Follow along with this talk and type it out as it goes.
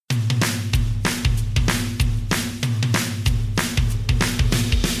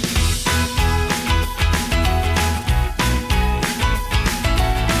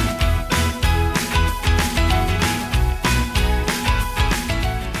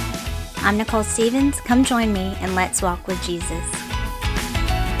I'm Nicole Stevens. Come join me and let's walk with Jesus.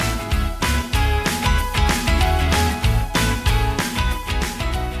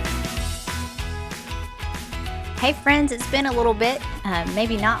 Hey friends, it's been a little bit,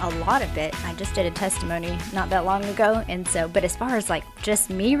 maybe not a lot of it. I just did a testimony not that long ago, but as far as like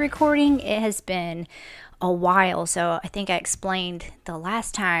just me recording, it has been a while. So I think I explained the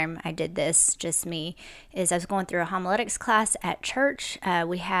last time I did this, just me, is I was going through a homiletics class at church.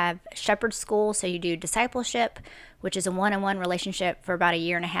 We have shepherd school, so you do discipleship, which is a one-on-one relationship for about a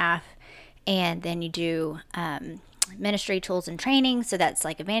year and a half, and then you do ministry tools and training. So that's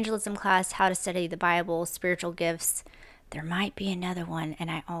like evangelism class, how to study the Bible, spiritual gifts. There might be another one and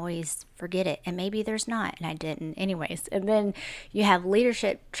I always forget it, and maybe there's not and I didn't anyways. And then you have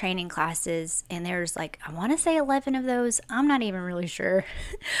leadership training classes, and there's like, I want to say 11 of those. I'm not even really sure,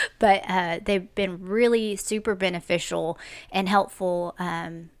 but they've been really super beneficial and helpful.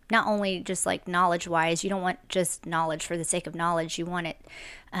 Not only just like knowledge wise, you don't want just knowledge for the sake of knowledge. You want it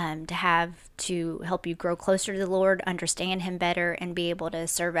to help you grow closer to the Lord, understand Him better, and be able to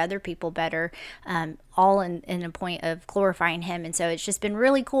serve other people better, all in a point of glorifying Him. And so it's just been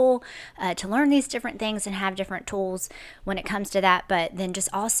really cool to learn these different things and have different tools when it comes to that, but then just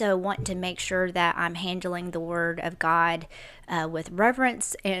also want to make sure that I'm handling the Word of God with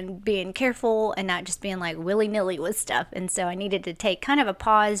reverence and being careful and not just being like willy-nilly with stuff. And so I needed to take kind of a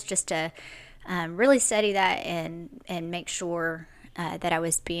pause just to really study that and make sure that I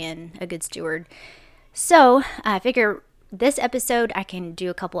was being a good steward. So I figure this episode I can do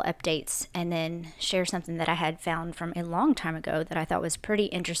a couple updates and then share something that I had found from a long time ago that I thought was pretty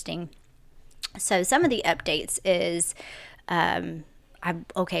interesting. So some of the updates is I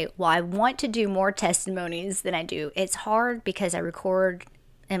want to do more testimonies than I do. It's hard because I record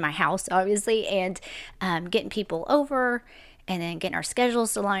in my house, obviously, and getting people over and then getting our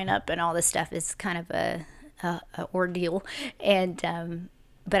schedules to line up and all this stuff is kind of a ordeal. And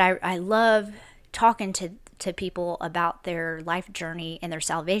but I love talking to people about their life journey and their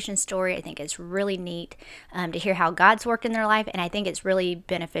salvation story. I think it's really neat to hear how God's worked in their life, and I think it's really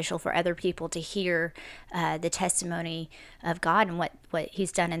beneficial for other people to hear the testimony of God and what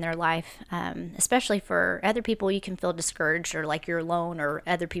He's done in their life, especially for other people. You can feel discouraged or like you're alone or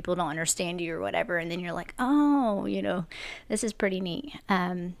other people don't understand you or whatever, and then you're like, oh, this is pretty neat.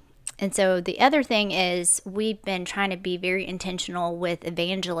 And so the other thing is we've been trying to be very intentional with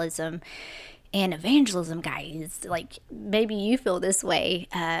evangelism. And evangelism, guys, like maybe you feel this way,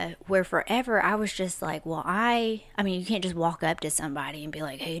 where forever I was just like, well, I mean, you can't just walk up to somebody and be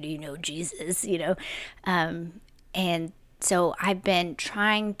like, hey, do you know Jesus, And so I've been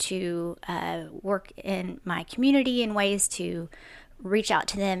trying to work in my community in ways to reach out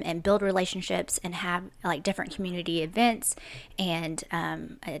to them and build relationships and have like different community events and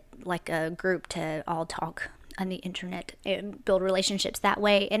like a group to all talk on the internet and build relationships that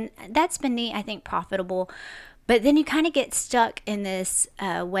way. And that's been neat, I think, profitable. But then you kind of get stuck in this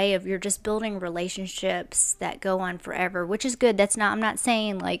way of you're just building relationships that go on forever, which is good. I'm not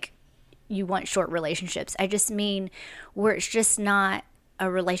saying like you want short relationships. I just mean where it's just not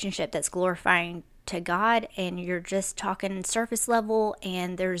a relationship that's glorifying to God and you're just talking surface level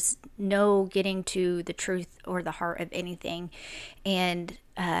and there's no getting to the truth or the heart of anything. And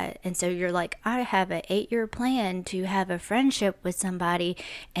so you're like, I have an 8-year plan to have a friendship with somebody,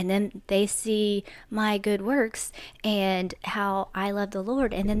 and then they see my good works and how I love the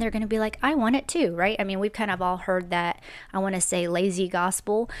Lord, and then they're going to be like, I want it too, right? I mean, we've kind of all heard that, I want to say lazy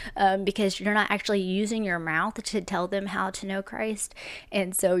gospel, because you're not actually using your mouth to tell them how to know Christ,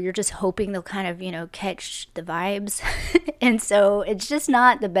 and so you're just hoping they'll kind of, catch the vibes, and so it's just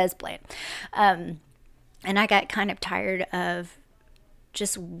not the best plan. And I got kind of tired of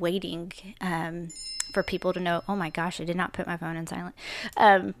just waiting for people to know, oh my gosh, I did not put my phone in silent,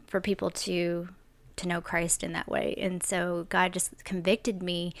 for people to know Christ in that way. And so God just convicted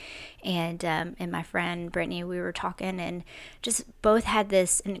me and my friend Brittany, we were talking and just both had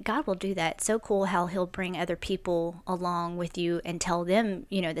this, and God will do that. It's so cool how He'll bring other people along with you and tell them,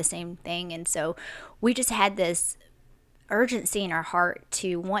 the same thing. And so we just had this urgency in our heart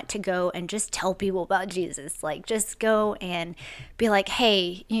to want to go and just tell people about Jesus. Like, just go and be like,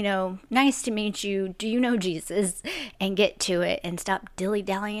 hey, nice to meet you. Do you know Jesus? And get to it and stop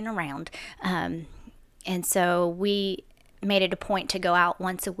dilly-dallying around. And so we made it a point to go out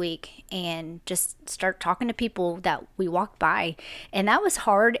once a week and just start talking to people that we walked by. And that was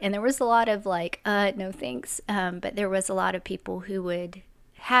hard. And there was a lot of like, no thanks. But there was a lot of people who would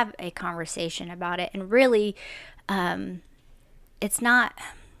have a conversation about it. And really, it's not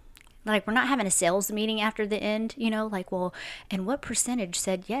Like, we're not having a sales meeting after the end, like, well, and what percentage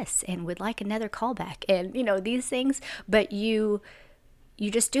said yes and would like another callback, and, these things. But you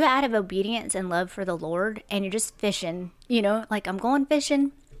just do it out of obedience and love for the Lord, and you're just fishing, like, I'm going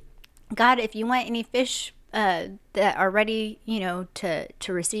fishing. God, if you want any fish that are ready, to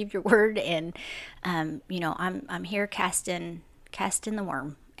receive your word, and I'm here casting the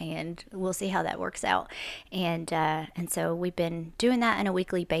worm, and we'll see how that works out. And so we've been doing that on a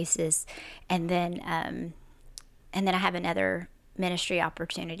weekly basis, and then I have another ministry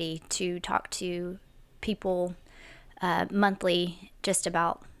opportunity to talk to people monthly just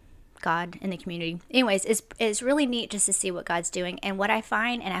about God in the community. Anyways, it's really neat just to see what God's doing. And what I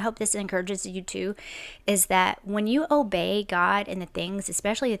find, and I hope this encourages you too, is that when you obey God in the things,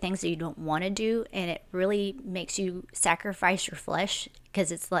 especially the things that you don't want to do, and it really makes you sacrifice your flesh,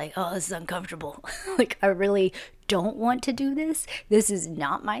 because it's like, oh, this is uncomfortable. Like, I really don't want to do this. This is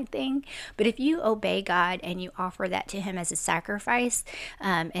not my thing. But if you obey God and you offer that to Him as a sacrifice,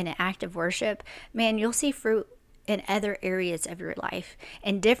 in an act of worship, man, you'll see fruit in other areas of your life,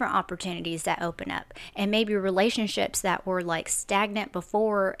 and different opportunities that open up, and maybe relationships that were like stagnant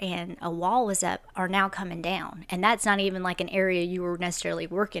before and a wall was up are now coming down. And that's not even like an area you were necessarily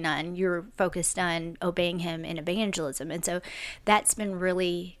working on. You're focused on obeying Him in evangelism. And so that's been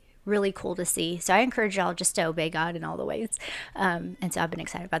really, really cool to see. So I encourage y'all just to obey God in all the ways. And so I've been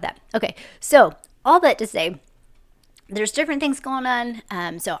excited about that. Okay, so all that to say, there's different things going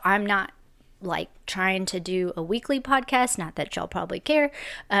on. So I'm not like trying to do a weekly podcast, not that y'all probably care.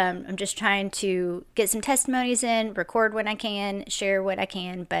 I'm just trying to get some testimonies in, record when I can, share what I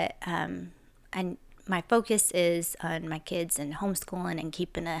can, but my focus is on my kids and homeschooling and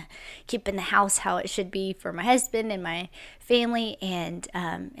keeping the house how it should be for my husband and my family, and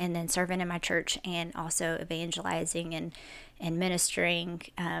then serving in my church, and also evangelizing and ministering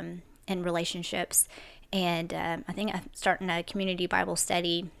in relationships. And I think I'm starting a community Bible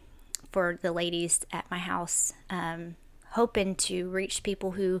study for the ladies at my house, hoping to reach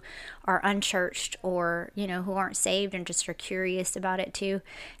people who are unchurched, or, who aren't saved and just are curious about it too.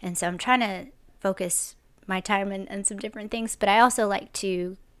 And so I'm trying to focus my time on some different things, but I also like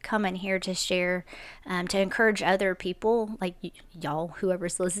to come in here to share, to encourage other people, like y'all,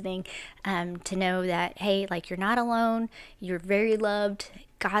 whoever's listening, to know that, hey, like, you're not alone, you're very loved,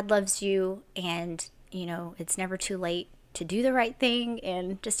 God loves you, and, it's never too late to do the right thing,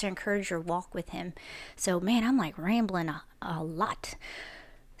 and just to encourage your walk with Him. So, man, I'm like rambling a lot.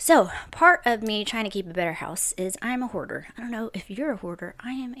 So, part of me trying to keep a better house is I'm a hoarder. I don't know if you're a hoarder.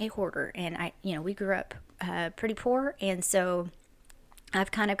 I am a hoarder, and we grew up pretty poor, and so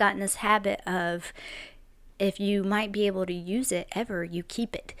I've kind of gotten this habit of, if you might be able to use it ever, you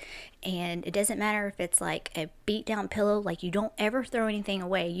keep it. And it doesn't matter if it's like a beat down pillow, like, you don't ever throw anything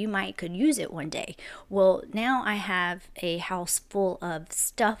away. You could use it one day. Well, now I have a house full of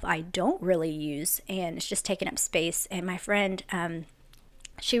stuff I don't really use, and it's just taking up space. And my friend,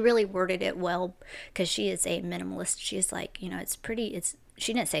 she really worded it well, because she is a minimalist. She's like,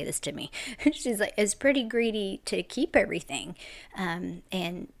 she didn't say this to me. She's like, it's pretty greedy to keep everything.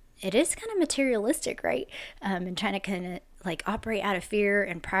 And it is kind of materialistic, right? And trying to kind of like operate out of fear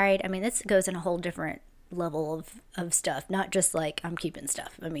and pride. I mean, this goes in a whole different level of stuff, not just like I'm keeping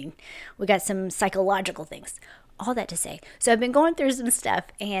stuff. I mean, we got some psychological things. All that to say. So I've been going through some stuff,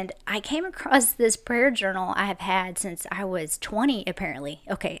 and I came across this prayer journal I have had since I was 20, apparently.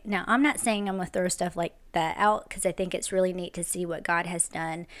 Okay, now I'm not saying I'm going to throw stuff like that out, because I think it's really neat to see what God has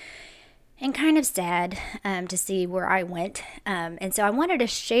done, and kind of sad to see where I went. And so I wanted to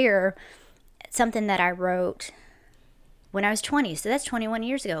share something that I wrote when I was 20. So that's 21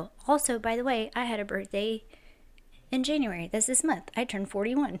 years ago. Also, by the way, I had a birthday in January. That's this month. I turned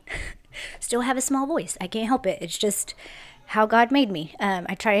 41. Still have a small voice. I can't help it. It's just how God made me.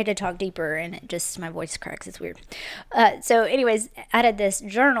 I tried to talk deeper, and my voice cracks. It's weird. So anyways, out of this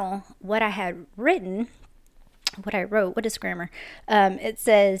journal, what I had written, what I wrote, what is grammar? It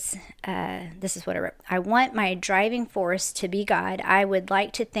says, this is what I wrote. I want my driving force to be God. I would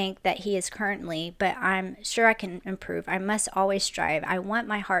like to think that He is currently, but I'm sure I can improve. I must always strive. I want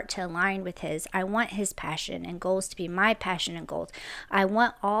my heart to align with His. I want His passion and goals to be my passion and goals. I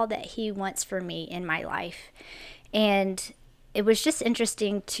want all that He wants for me in my life. And it was just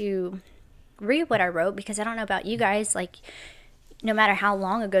interesting to read what I wrote, because I don't know about you guys, like, no matter how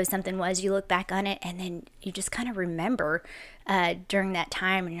long ago something was, you look back on it, and then you just kind of remember during that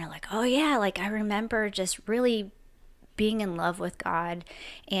time, and you're like, oh yeah, like, I remember just really being in love with God.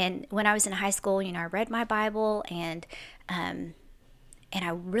 And when I was in high school, I read my Bible, and I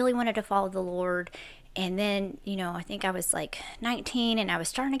really wanted to follow the Lord. And then, I think I was like 19 and I was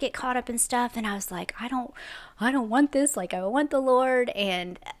starting to get caught up in stuff. And I was like, I don't want this. Like, I want the Lord.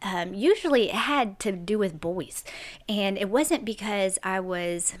 And usually it had to do with boys. And it wasn't because I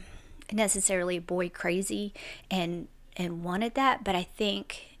was necessarily boy crazy and wanted that. But I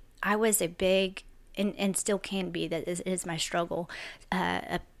think I was a big, and still can be, that is my struggle,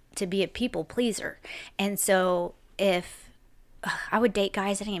 to be a people pleaser. And so if I would date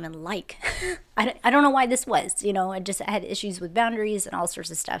guys I didn't even like. I don't know why this was, I had issues with boundaries and all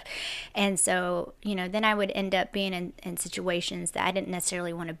sorts of stuff. And so, then I would end up being in situations that I didn't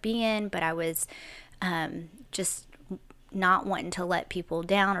necessarily want to be in, but I was just not wanting to let people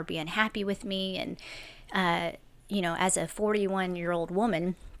down or be unhappy with me. And, as a 41-year-old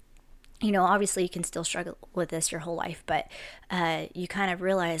woman, obviously you can still struggle with this your whole life, but you kind of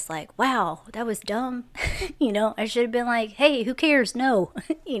realize like, wow, that was dumb. I should have been like, hey, who cares? No,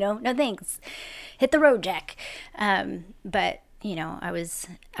 no thanks. Hit the road, Jack. But I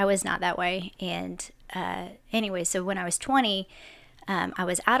was not that way. And anyway, so when I was 20, I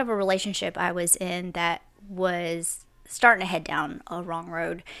was out of a relationship I was in that was starting to head down a wrong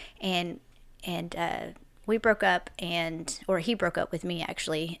road. And we broke up, or he broke up with me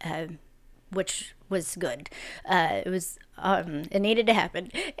actually, which was good. It needed to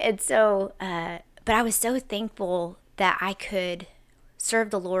happen. And so, but I was so thankful that I could serve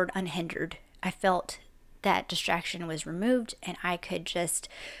the Lord unhindered. I felt that distraction was removed and I could just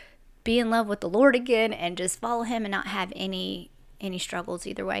be in love with the Lord again and just follow him and not have any struggles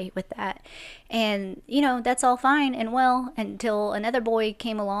either way with that. And, that's all fine and well until another boy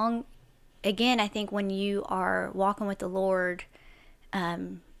came along. Again, I think when you are walking with the Lord,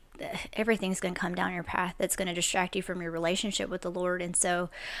 everything's going to come down your path that's going to distract you from your relationship with the Lord. And so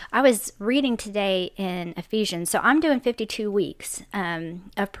I was reading today in Ephesians. So I'm doing 52 weeks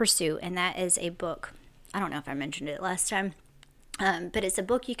of Pursuit, and that is a book. I don't know if I mentioned it last time. But it's a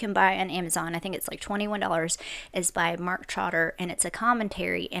book you can buy on Amazon. I think it's like $21. It's by Mark Trotter, and it's a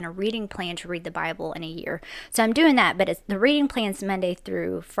commentary and a reading plan to read the Bible in a year. So I'm doing that, but the reading plan's Monday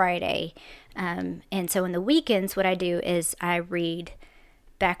through Friday. And so in the weekends, what I do is I read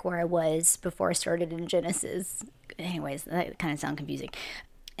back where I was before I started in Genesis. Anyways, that kind of sounds confusing.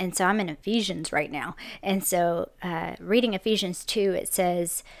 And so I'm in Ephesians right now. And so reading Ephesians 2, it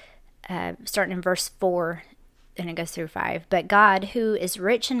says, starting in verse 4, and it goes through 5. But God, who is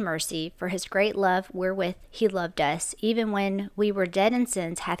rich in mercy, for his great love wherewith he loved us, even when we were dead in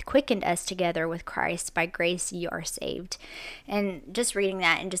sins, hath quickened us together with Christ. By grace ye are saved. And just reading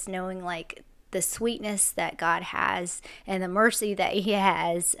that and just knowing like the sweetness that God has and the mercy that he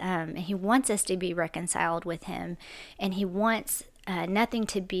has. And he wants us to be reconciled with him. And he wants nothing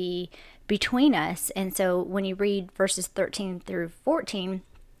to be between us. And so when you read verses 13 through 14,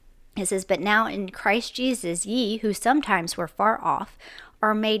 it says, But now in Christ Jesus, ye who sometimes were far off,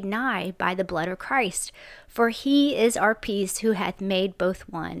 are made nigh by the blood of Christ. For he is our peace, who hath made both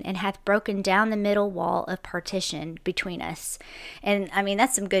one, and hath broken down the middle wall of partition between us. And I mean,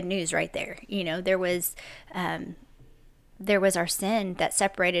 that's some good news right there. There was our sin that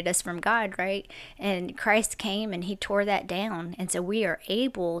separated us from God, right? And Christ came and he tore that down. And so we are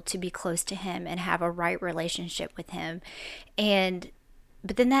able to be close to him and have a right relationship with him.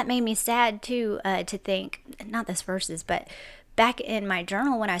 But then that made me sad too, to think, not this verses, but back in my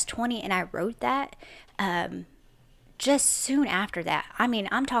journal when I was 20 and I wrote that, just soon after that, I mean,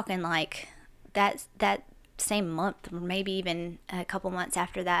 I'm talking like that same month, or maybe even a couple months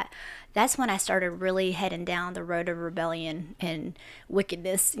after that, that's when I started really heading down the road of rebellion and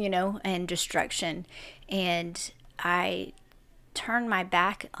wickedness, and destruction. And I turned my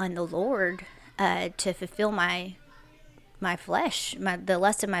back on the Lord to fulfill my flesh, the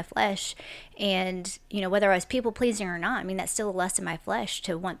lust of my flesh. And, whether I was people pleasing or not, I mean, that's still the lust of my flesh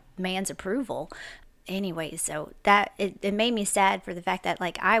to want man's approval. Anyway, so that it made me sad for the fact that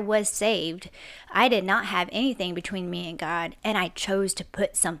like I was saved. I did not have anything between me and God, and I chose to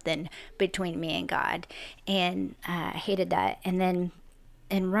put something between me and God. And I hated that. And then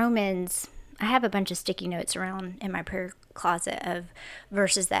in Romans, I have a bunch of sticky notes around in my prayer closet of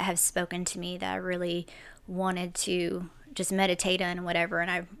verses that have spoken to me that I really wanted to just meditate on, whatever, and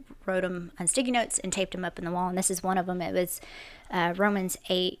I wrote them on sticky notes and taped them up in the wall. And this is one of them. It was Romans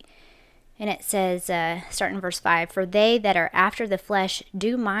 8, and it says, starting in verse 5, For they that are after the flesh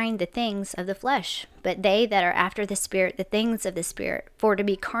do mind the things of the flesh, but they that are after the Spirit, the things of the Spirit. For to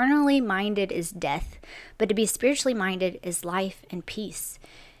be carnally minded is death, but to be spiritually minded is life and peace.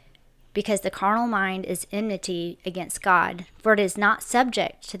 Because the carnal mind is enmity against God, for it is not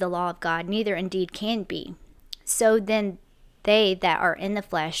subject to the law of God, neither indeed can be. So then they that are in the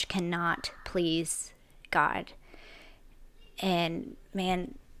flesh cannot please God. And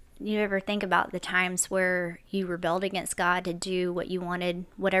man, you ever think about the times where you rebelled against God to do what you wanted,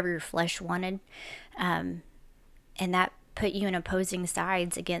 whatever your flesh wanted, and that put you in opposing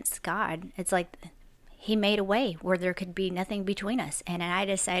sides against God? It's like he made a way where there could be nothing between us, and I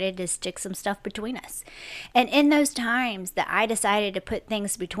decided to stick some stuff between us. And in those times that I decided to put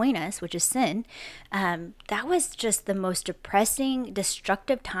things between us, which is sin, that was just the most depressing,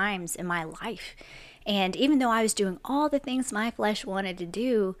 destructive times in my life. And even though I was doing all the things my flesh wanted to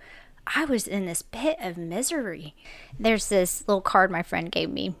do, I was in this pit of misery. There's this little card my friend gave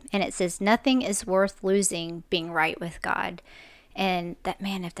me, and it says, "Nothing is worth losing being right with God." And that,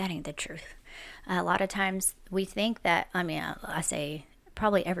 man, if that ain't the truth. A lot of times we think that, I say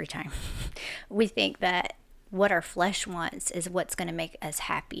probably every time, we think that what our flesh wants is what's going to make us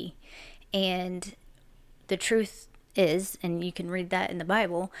happy. And the truth is, and you can read that in the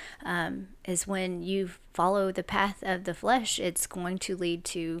Bible, is when you follow the path of the flesh, it's going to lead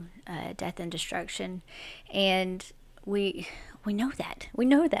to death and destruction. And we know that. We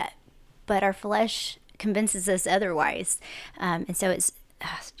know that. But our flesh convinces us otherwise. And so it's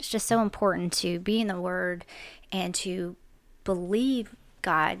just so important to be in the Word and to believe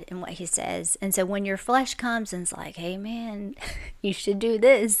God and what he says. And so when your flesh comes and it's like, hey man, you should do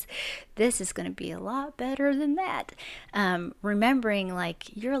this is going to be a lot better than that. Remembering,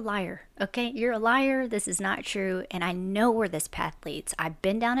 like, you're a liar. Okay. You're a liar. This is not true. And I know where this path leads. I've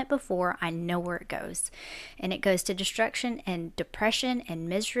been down it before. I know where it goes, and it goes to destruction and depression and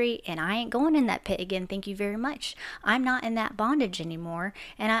misery. And I ain't going in that pit again. Thank you very much. I'm not in that bondage anymore.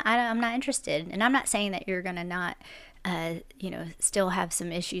 And I'm not interested. And I'm not saying that you're going to not, still have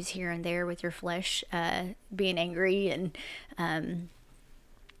some issues here and there with your flesh, being angry and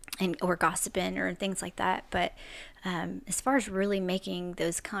or gossiping or things like that. But as far as really making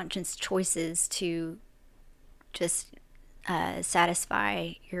those conscious choices to just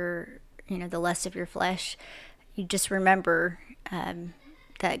satisfy your, the lust of your flesh, you just remember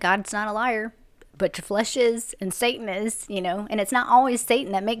that God's not a liar, but your flesh is, and Satan is, and it's not always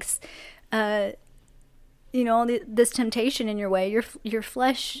Satan that makes this temptation in your way. Your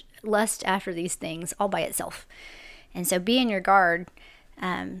flesh lusts after these things all by itself. And so be in your guard.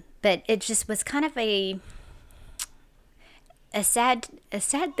 But it just was kind of a sad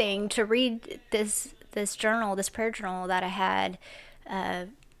thing to read this journal, this prayer journal that I had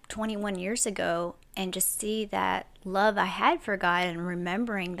 21 years ago, and just see that love I had for God and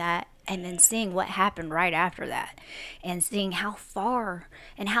remembering that, and then seeing what happened right after that, and seeing how far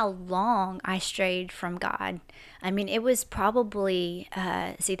and how long I strayed from God. I mean, it was probably,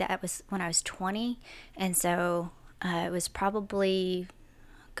 that was when I was 20. And so it was probably,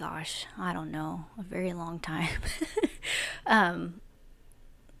 I don't know, a very long time. I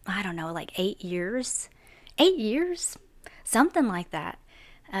don't know, like 8 years, something like that.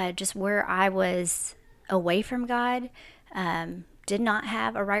 Just where I was away from God, did not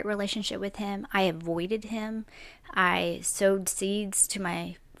have a right relationship with him. I avoided him. I sowed seeds to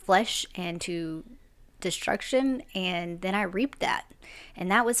my flesh and to destruction, and then I reaped that.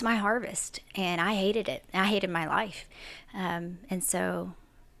 And that was my harvest, and I hated it. I hated my life. And so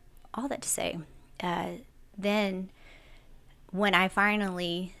all that to say, then when I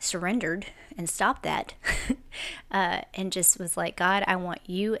finally surrendered and stopped that, and just was like, God, I want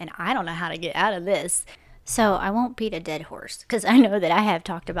you, and I don't know how to get out of this. So I won't beat a dead horse, because I know that I have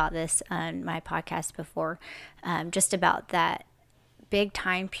talked about this on my podcast before, just about that big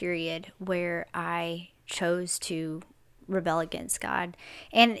time period where I chose to rebel against God.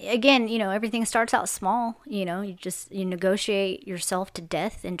 And again, everything starts out small. You negotiate yourself to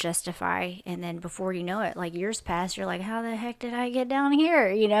death and justify, and then before you know it, like years pass, you're like, how the heck did I get down here?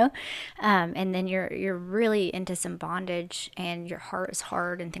 And then you're really into some bondage, and your heart is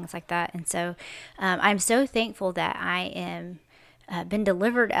hard and things like that. And so I'm so thankful that I am been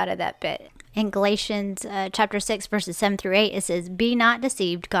delivered out of that pit. In Galatians chapter 6, verses 7 through 8, it says, "Be not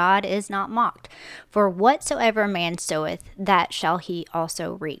deceived, God is not mocked. For whatsoever a man soweth, that shall he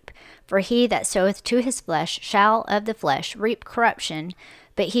also reap. For he that soweth to his flesh shall of the flesh reap corruption,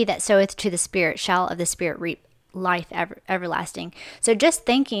 but he that soweth to the Spirit shall of the Spirit reap life everlasting." So just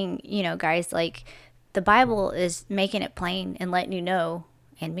thinking, guys, like the Bible is making it plain and letting you know,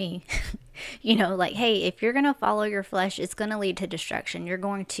 and me, like, hey, if you're going to follow your flesh, it's going to lead to destruction. You're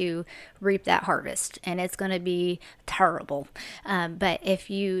going to reap that harvest, and it's going to be terrible. But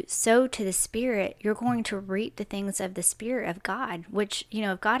if you sow to the Spirit, you're going to reap the things of the Spirit of God, which,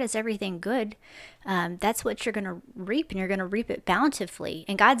 if God is everything good, that's what you're going to reap, and you're going to reap it bountifully.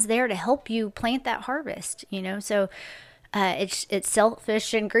 And God's there to help you plant that harvest, So It's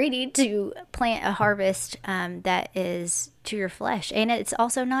selfish and greedy to plant a harvest that is to your flesh, and it's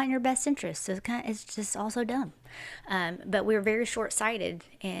also not in your best interest. So it's just also dumb. But we're very short-sighted,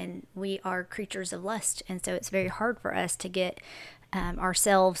 and we are creatures of lust, and so it's very hard for us to get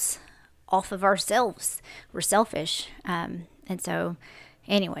ourselves off of ourselves. We're selfish, and so.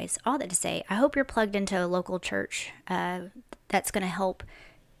 Anyways, all that to say, I hope you're plugged into a local church that's going to help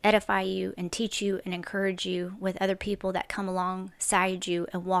edify you and teach you and encourage you with other people that come alongside you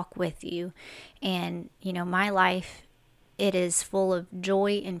and walk with you. And, my life, it is full of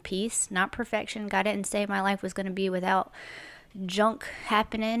joy and peace, not perfection. God didn't say my life was going to be without junk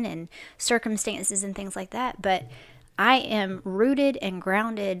happening and circumstances and things like that. But I am rooted and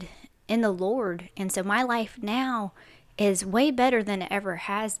grounded in the Lord. And so my life now is way better than it ever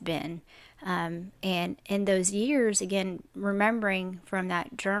has been. And in those years, again, remembering from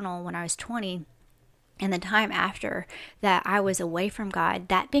that journal when I was 20 and the time after that I was away from God,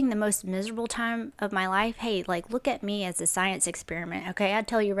 that being the most miserable time of my life, hey, look at me as a science experiment, okay? I'd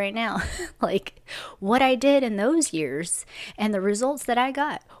tell you right now, what I did in those years and the results that I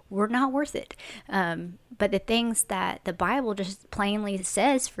got were not worth it. But the things that the Bible just plainly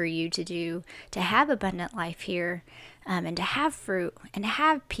says for you to do, to have abundant life here, and to have fruit and to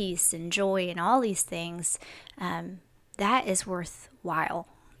have peace and joy and all these things, that is worthwhile.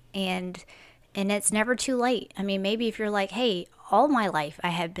 And it's never too late. I mean, maybe if you're like, hey, all my life I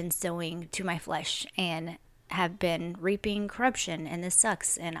have been sowing to my flesh and have been reaping corruption, and this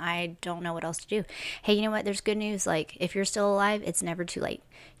sucks, and I don't know what else to do. Hey, you know what? There's good news. If you're still alive, it's never too late.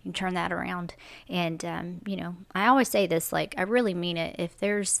 You can turn that around. And, I always say this, I really mean it. If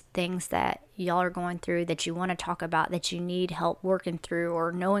there's things that y'all are going through that you want to talk about, that you need help working through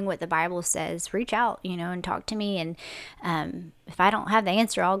or knowing what the Bible says, reach out, and talk to me. And if I don't have the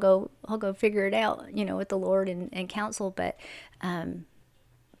answer, I'll go figure it out, with the Lord and counsel. But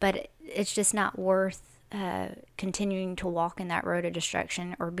it's just not worth continuing to walk in that road of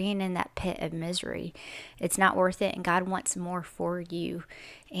destruction or being in that pit of misery. It's not worth it, and God wants more for you,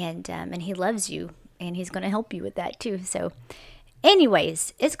 and He loves you, and He's going to help you with that too. So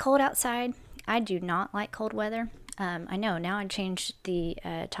anyways, it's cold outside. I do not like cold weather. I know now I changed the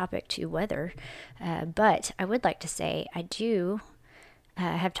topic to weather, but I would like to say I do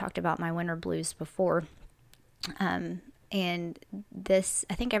have talked about my winter blues before. And this,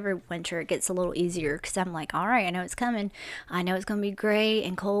 I think every winter it gets a little easier because I'm like, all right, I know it's coming. I know it's going to be gray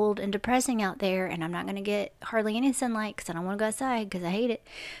and cold and depressing out there, and I'm not going to get hardly any sunlight because I don't want to go outside because I hate it.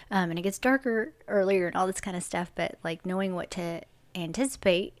 And it gets darker earlier and all this kind of stuff. But knowing what to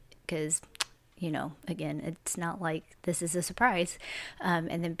anticipate, because again, it's not like this is a surprise.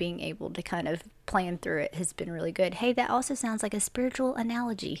 And then being able to kind of plan through it has been really good. Hey, that also sounds like a spiritual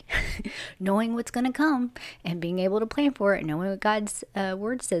analogy. Knowing what's going to come and being able to plan for it, knowing what God's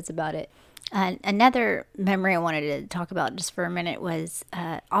word says about it. Another memory I wanted to talk about just for a minute was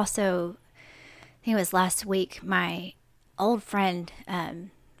also, I think it was last week, my old friend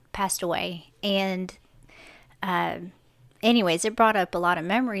passed away. And anyways, it brought up a lot of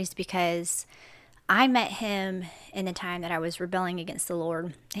memories because I met him in the time that I was rebelling against the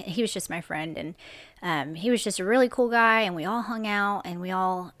Lord. He was just my friend, and he was just a really cool guy, and we all hung out, and we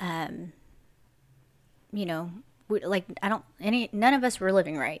all, none of us were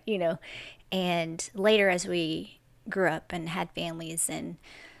living right, and later as we grew up and had families and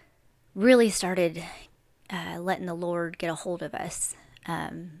really started letting the Lord get a hold of us,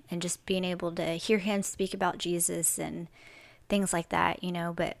 and just being able to hear Him speak about Jesus and things like that,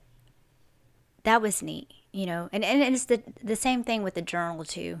 but that was neat, and it's the same thing with the journal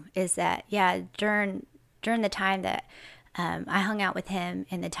too, is that, yeah, during the time that I hung out with him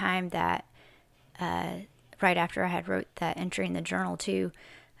and the time that right after I had wrote that entry in the journal too,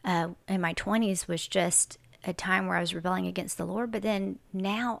 in my 20s was just a time where I was rebelling against the Lord, but then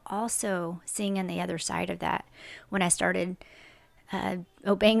now also seeing on the other side of that, when I started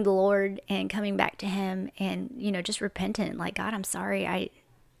obeying the Lord and coming back to Him and, just repentant, God, I'm sorry,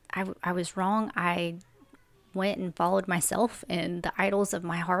 I was wrong. I went and followed myself and the idols of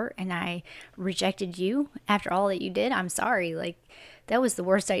my heart, and I rejected you after all that you did. I'm sorry. That was the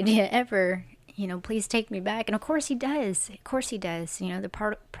worst idea ever. Please take me back. And of course He does. Of course He does.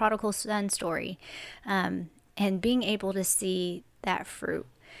 The prodigal son story. And being able to see that fruit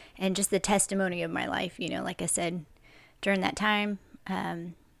and just the testimony of my life, like I said, during that time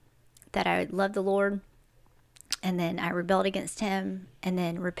that I loved the Lord, and then I rebelled against Him, and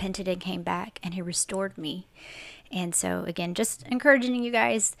then repented and came back, and He restored me. And so again, just encouraging you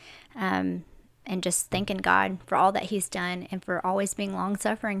guys, and just thanking God for all that He's done and for always being long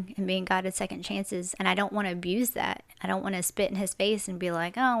suffering and being God at second chances. And I don't want to abuse that. I don't want to spit in His face and be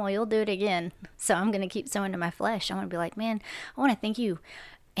like, oh, well, you'll do it again. So I'm going to keep sowing to my flesh. I want to be like, man, I want to thank you.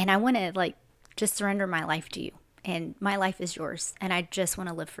 And I want to like just surrender my life to you. And my life is yours. And I just want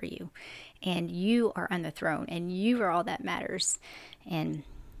to live for you. And you are on the throne. And you are all that matters. And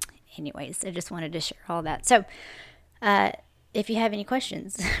anyways, I just wanted to share all that. So, if you have any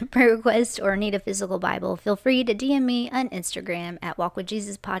questions, prayer requests, or need a physical Bible, feel free to DM me on Instagram at Walk with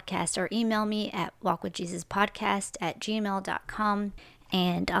Jesus Podcast or email me at walkwithjesuspodcast@gmail.com.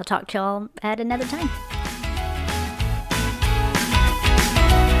 And I'll talk to y'all at another time.